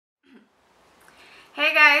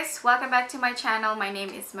Hey guys, welcome back to my channel. My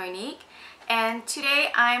name is Monique and today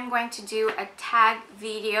I'm going to do a tag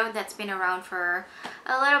video that's been around for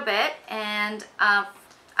a little bit, and I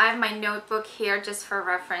have my notebook here just for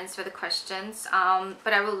reference for the questions,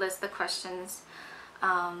 but I will list the questions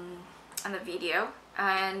on the video.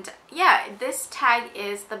 And yeah, this tag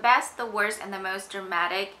is the best, the worst, and the most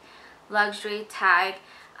dramatic luxury tag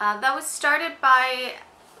that was started by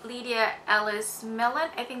Lydia Ellis Millen.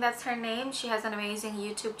 I think that's her name. She has an amazing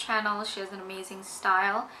YouTube channel. She has an amazing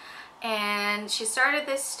style, and she started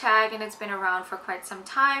this tag and it's been around for quite some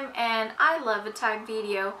time, and I love a tag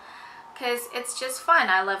video because it's just fun.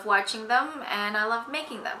 I love watching them and I love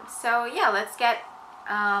making them. So yeah, let's get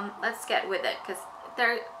with it because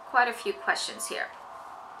there are quite a few questions here.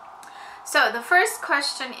 So the first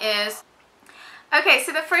question is,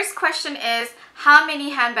 how many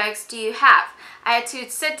handbags do you have? I had to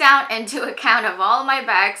sit down and do a count of all my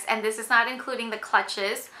bags, and this is not including the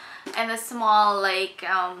clutches and the small like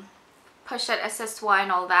pochette accessoire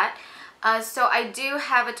and all that. So I do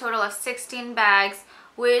have a total of 16 bags,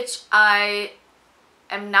 which I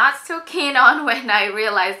am not so keen on when I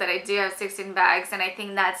realized that I do have 16 bags, and I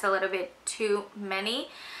think that's a little bit too many.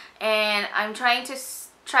 And I'm trying to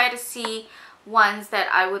see ones that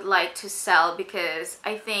I would like to sell, because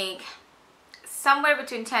I think somewhere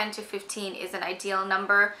between 10 to 15 is an ideal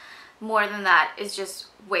number. More than that is just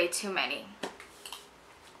way too many.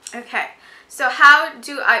 Okay, so how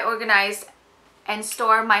do I organize and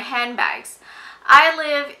store my handbags? I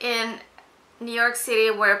live in New York City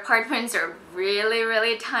where apartments are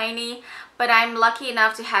really tiny, but I'm lucky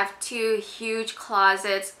enough to have two huge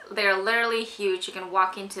closets. They're literally huge. You can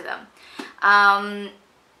walk into them.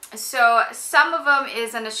 So some of them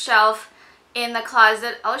is on a shelf in the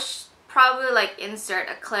closet. I'll probably like insert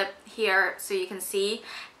a clip here so you can see,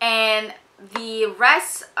 and the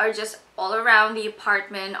rest are just all around the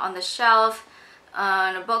apartment on the shelf,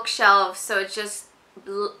 on a bookshelf. So it's just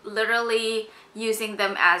literally using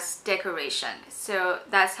them as decoration. So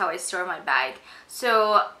that's how I store my bag.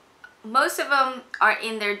 So most of them are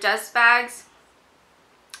in their dust bags,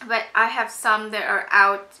 but I have some that are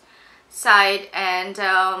outside and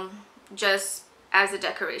just as a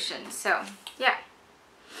decoration. So yeah.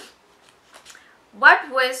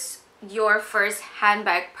 What was your first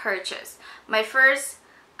handbag purchase? My first,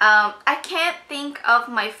 I can't think of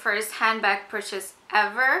my first handbag purchase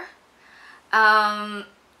ever.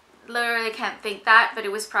 Literally can't think that, but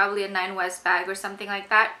it was probably a 9 West bag or something like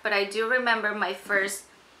that. But I do remember my first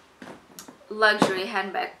luxury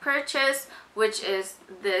handbag purchase, which is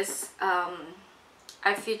this.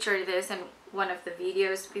 I featured this in one of the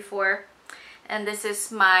videos before, and this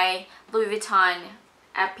is my Louis Vuitton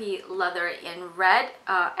Epi leather in red,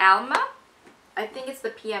 Alma. I think it's the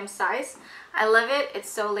PM size. I love it. It's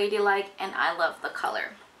so ladylike and I love the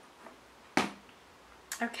color.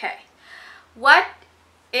 Okay, what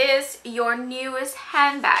is your newest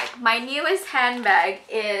handbag? My newest handbag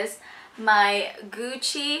is my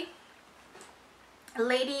Gucci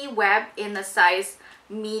Lady Web in the size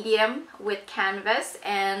medium with canvas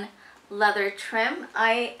and leather trim.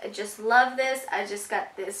 I just love this. I just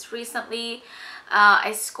got this recently.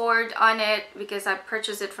 I scored on it because I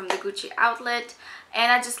purchased it from the Gucci outlet,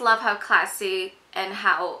 and I just love how classy and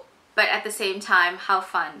but at the same time how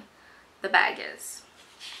fun the bag is.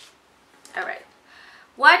 Alright,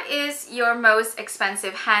 what is your most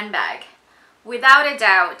expensive handbag? Without a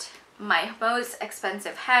doubt, my most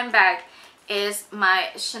expensive handbag is my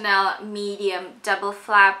Chanel medium double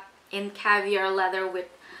flap in caviar leather with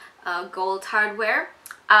gold hardware.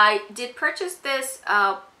 I did purchase this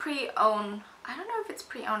pre-owned. I don't know if it's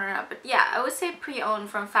pre-owned or not, but yeah, I would say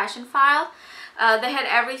pre-owned from Fashion File. They had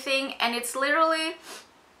everything, and it's literally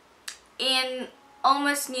in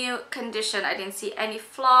almost new condition. I didn't see any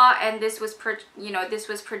flaw, and this was this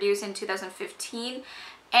was produced in 2015,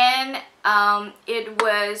 and it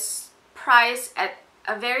was priced at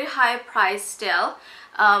a very high price still.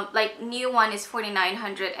 Like new one is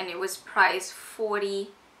 $4,900, and it was priced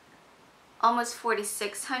almost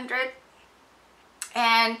 $4,600.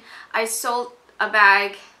 And I sold a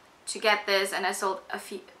bag to get this, and I sold a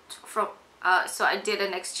few from so I did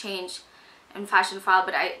an exchange in Fashion File,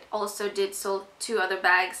 but I also sold 2 other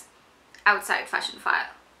bags outside Fashion File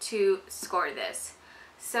to score this.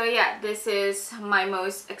 So yeah, this is my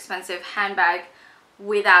most expensive handbag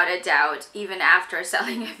without a doubt, even after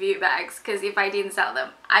selling a few bags, because if I didn't sell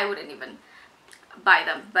them I wouldn't even buy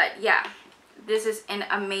them. But yeah, this is in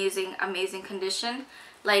amazing condition.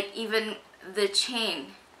 Like even the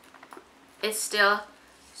chain is still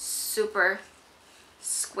super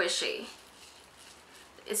squishy.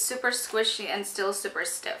 It's super squishy and still super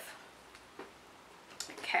stiff.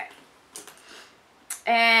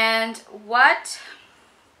 And what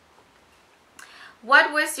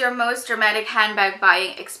was your most dramatic handbag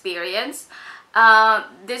buying experience?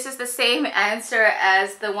 This is the same answer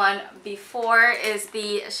as the one before, is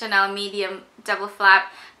the Chanel medium double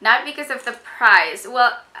flap. Not because of the price,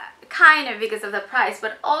 well, kind of because of the price,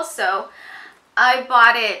 but also I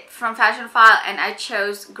bought it from Fashionphile and I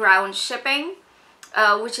chose ground shipping,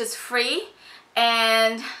 which is free.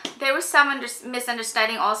 And there was some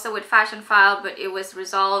misunderstanding also with Fashionphile, but it was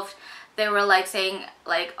resolved. They were like saying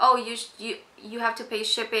like, oh, you have to pay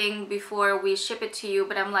shipping before we ship it to you,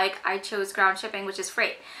 but I'm like, I chose ground shipping, which is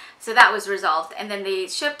free. So that was resolved, and then they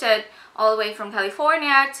shipped it all the way from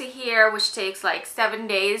California to here, which takes like 7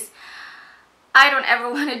 days. I don't ever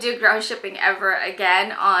want to do ground shipping ever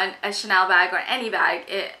again on a Chanel bag or any bag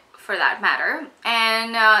for that matter.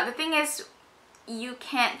 And the thing is, you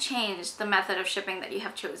can't change the method of shipping that you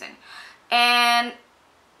have chosen. And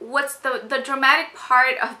what's the dramatic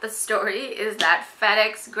part of the story is that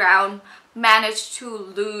FedEx Ground managed to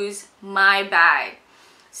lose my bag.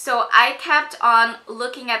 So I kept on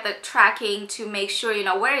looking at the tracking to make sure, you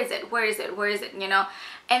know, where is it, you know.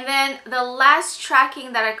 And then the last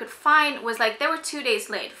tracking that I could find was like, they were 2 days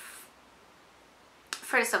late,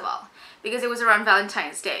 first of all, because it was around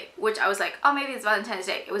Valentine's Day, which I was like, oh, maybe it's Valentine's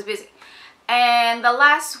Day, it was busy. And the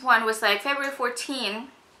last one was like February 14.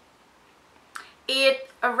 It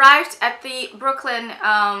arrived at the Brooklyn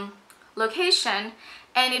location,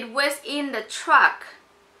 and it was in the truck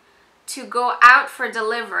to go out for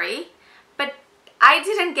delivery, but I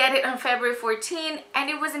didn't get it on February 14 and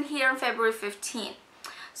it wasn't here on February 15.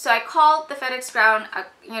 So I called the FedEx Ground,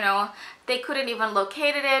 you know, they couldn't even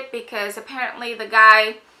locate it because apparently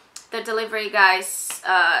the delivery guys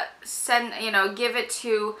give it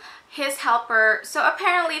to his helper. So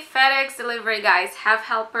apparently FedEx delivery guys have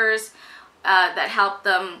helpers that help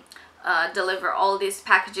them deliver all these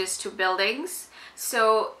packages to buildings.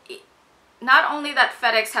 So not only that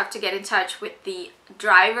FedEx have to get in touch with the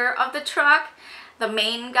driver of the truck, the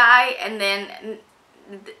main guy, and then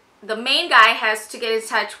the main guy has to get in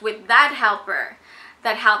touch with that helper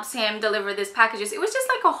that helps him deliver these packages. It was just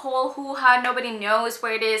like a whole hoo-ha. Nobody knows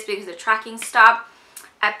where it is because the tracking stopped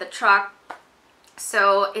at the truck.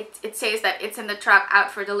 So it says that it's in the truck out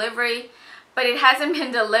for delivery, but it hasn't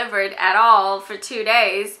been delivered at all for 2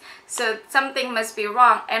 days. So something must be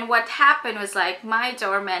wrong. And what happened was like my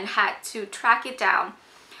doorman had to track it down.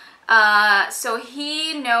 So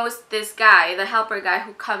he knows this guy, the helper guy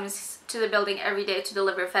who comes to the building every day to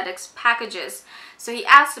deliver FedEx packages. So he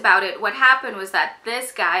asked about it. What happened was that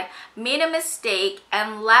this guy made a mistake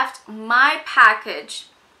and left my package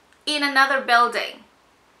in another building.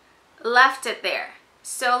 Left it there.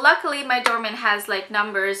 So luckily my doorman has like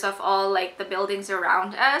numbers of all like the buildings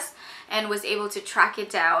around us and was able to track it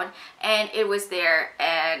down, and it was there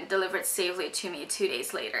and delivered safely to me 2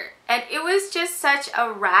 days later. And it was just such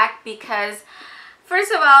a rack because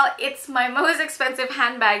first of all, it's my most expensive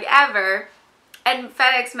handbag ever, and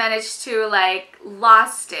FedEx managed to like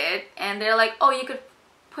lost it, and they're like, oh, you could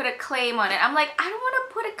put a claim on it. I'm like, I don't want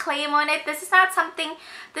to put a claim on it. This is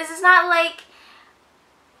not like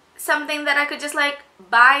something that I could just like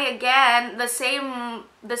buy again, the same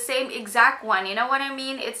exact one, you know what I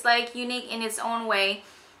mean? It's like unique in its own way.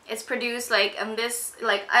 It's produced like on this,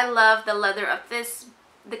 like I love the leather of this,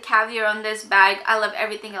 the caviar on this bag. I love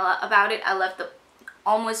everything about it. I love the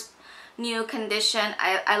almost new condition.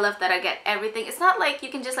 I love that I get everything. It's not like you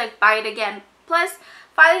can just like buy it again. Plus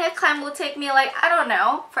filing a claim will take me like, I don't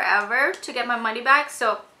know, forever to get my money back.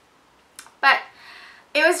 So, but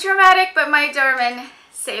it was dramatic, but my doorman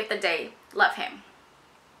saved the day. Love him.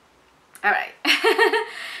 All right.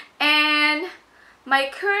 And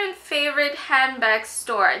my current favorite handbag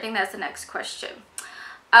store, I think that's the next question.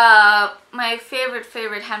 My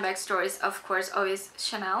favorite handbag store is of course always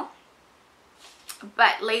Chanel,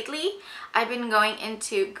 but lately I've been going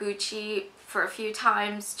into Gucci for a few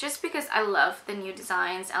times just because I love the new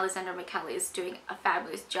designs. Alexander McCallie is doing a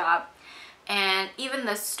fabulous job, and even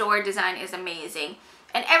the store design is amazing.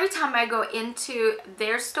 And every time I go into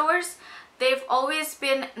their stores, they've always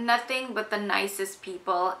been nothing but the nicest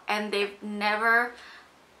people, and they've never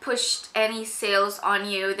pushed any sales on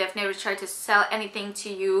you. They've never tried to sell anything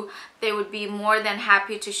to you. They would be more than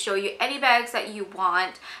happy to show you any bags that you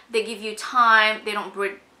want. They give you time. They don't,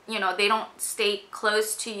 you know, they don't stay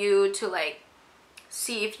close to you to like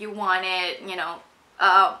see if you want it, you know.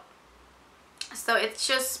 So it's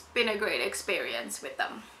just been a great experience with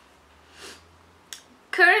them.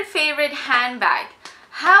 Current favorite handbag.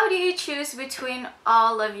 How do you choose between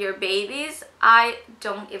all of your babies? I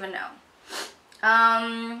don't even know.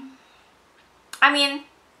 I mean,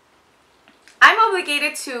 I'm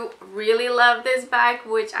obligated to really love this bag,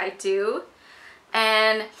 which I do,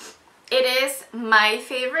 and it is my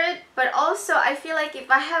favorite. But also I feel like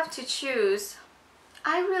if I have to choose,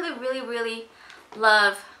 I really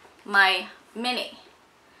love my mini.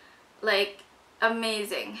 Like,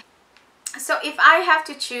 amazing. So if I have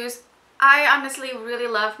to choose, I honestly really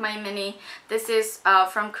love my mini. This is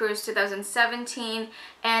from Cruise 2017,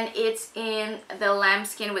 and it's in the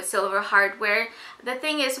lambskin with silver hardware. The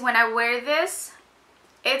thing is, when I wear this,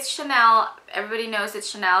 it's Chanel. Everybody knows it's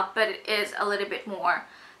Chanel, but it is a little bit more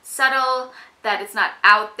subtle, that it's not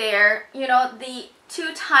out there. You know, the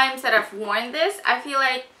 2 times that I've worn this, I feel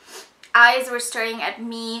like eyes were staring at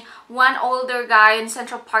me. One older guy in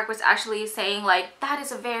Central Park was actually saying like, that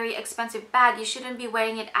is a very expensive bag, you shouldn't be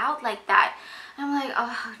wearing it out like that. And I'm like,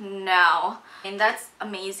 oh no. And that's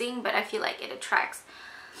amazing, but I feel like it attracts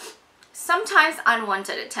sometimes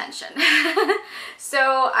unwanted attention.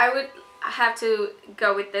 So I would have to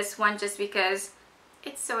go with this one just because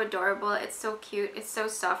it's so adorable, it's so cute, it's so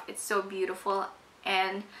soft, it's so beautiful,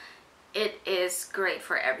 and it is great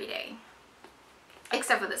for every day.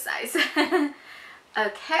 Except for the size.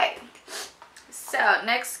 Okay, so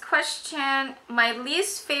next question. My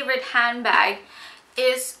least favorite handbag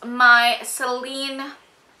is my Celine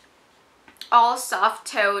all soft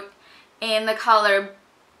tote in the color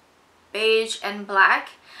beige and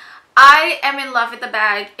black. I am in love with the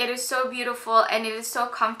bag. It is so beautiful and it is so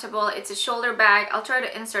comfortable. It's a shoulder bag. I'll try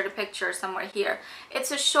to insert a picture somewhere here. It's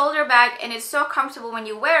a shoulder bag and it's so comfortable when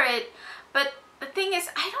you wear it, but the thing is,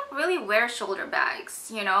 I don't really wear shoulder bags,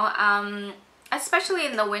 you know, especially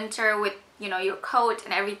in the winter with, you know, your coat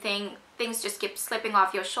and everything. Things just keep slipping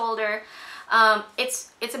off your shoulder. It's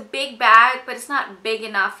a big bag, but it's not big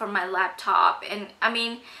enough for my laptop. And I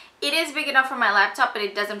mean, it is big enough for my laptop, but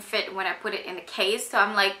it doesn't fit when I put it in the case. So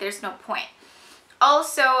I'm like, there's no point.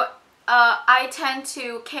 Also, I tend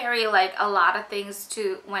to carry like a lot of things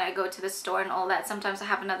to when I go to the store and all that. Sometimes I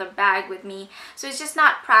have another bag with me, so it's just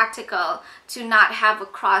not practical to not have a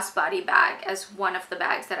crossbody bag as one of the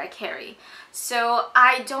bags that I carry. So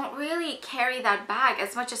I don't really carry that bag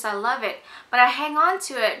as much as I love it, but I hang on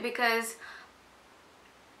to it because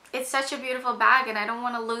it's such a beautiful bag and I don't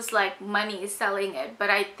want to lose like money selling it. But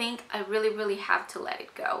I think I really have to let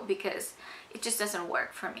it go because it just doesn't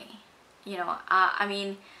work for me, you know. I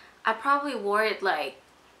mean, I probably wore it like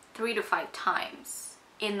 3 to 5 times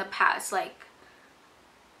in the past like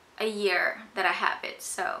a year that I have it,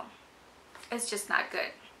 so it's just not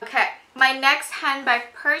good. Okay, my next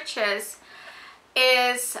handbag purchase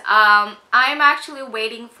is I'm actually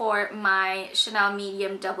waiting for my Chanel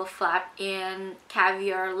medium double flap in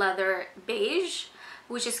caviar leather beige,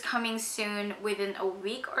 which is coming soon within a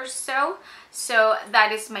week or so. So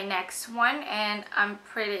that is my next one and I'm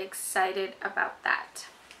pretty excited about that.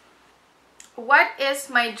 What is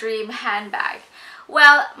my dream handbag?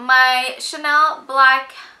 Well, my Chanel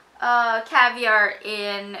black caviar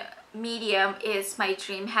in medium is my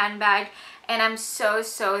dream handbag, and I'm so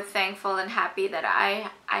thankful and happy that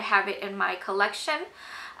I have it in my collection.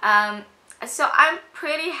 So I'm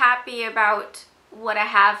pretty happy about what I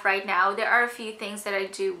have right now. There are a few things that I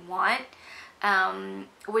do want,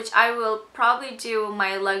 which I will probably do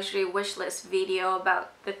my luxury wish list video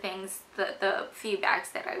about the things, the few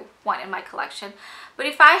bags that I want in my collection. But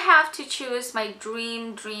if I have to choose my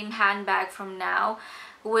dream handbag from now,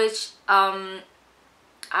 which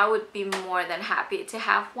I would be more than happy to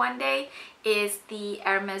have one day, is the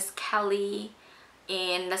Hermes Kelly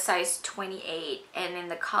in the size 28 and in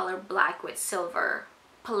the color black with silver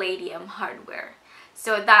palladium hardware.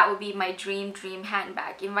 So that would be my dream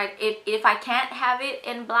handbag. If I can't have it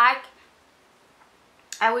in black,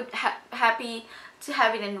 I would happy to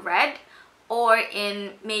have it in red or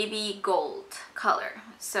in maybe gold color,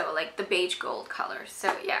 so like the beige gold color.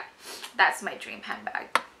 So yeah, that's my dream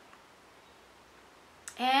handbag.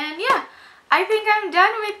 And yeah, I think I'm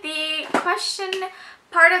done with the question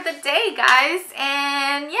part of the day, guys.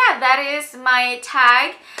 And yeah, that is my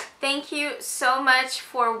tag. Thank you so much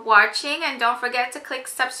for watching, and don't forget to click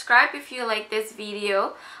subscribe if you like this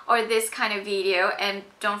video or this kind of video, and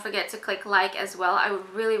don't forget to click like as well. I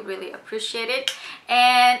would really appreciate it.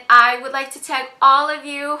 And I would like to tag all of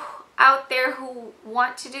you out there who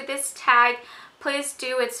want to do this tag. Please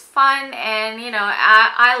do. It's fun, and you know,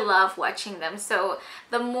 I love watching them. So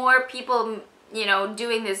the more people, you know,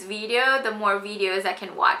 doing this video, the more videos I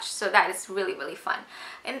can watch. So that is really fun.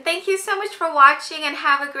 And thank you so much for watching, and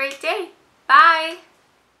have a great day. Bye.